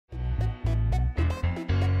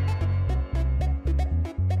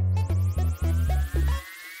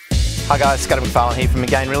Hi guys, Scott McPharlin here from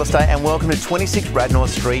Again Real Estate and welcome to 26 Radnor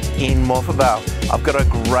Street in Morphett Vale. I've got a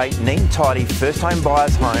great, neat and tidy first home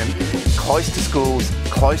buyer's home, close to schools,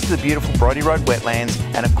 close to the beautiful Brodie Road wetlands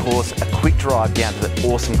and of course a quick drive down to the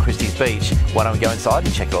awesome Christie's Beach. Why don't we go inside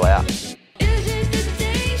and check it all out?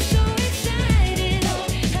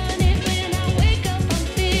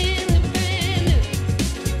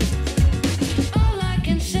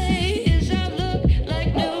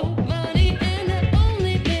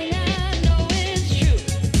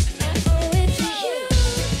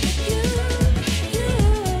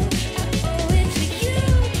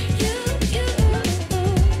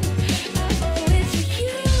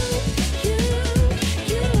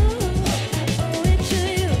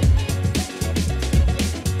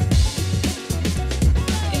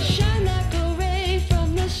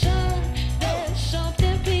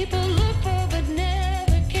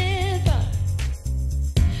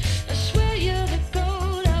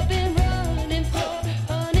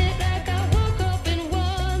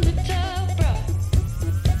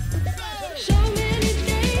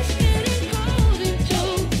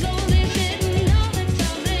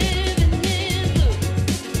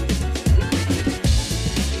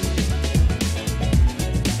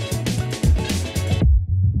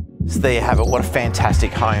 So there you have it, what a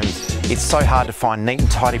fantastic home. It's so hard to find neat and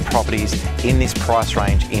tidy properties in this price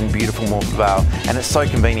range in beautiful Morphett Vale, and it's so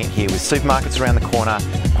convenient here with supermarkets around the corner,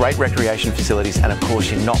 great recreation facilities, and of course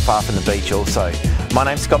you're not far from the beach also. My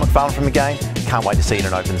name's Scott McPharlin from Again, can't wait to see you in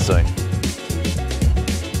an open soon.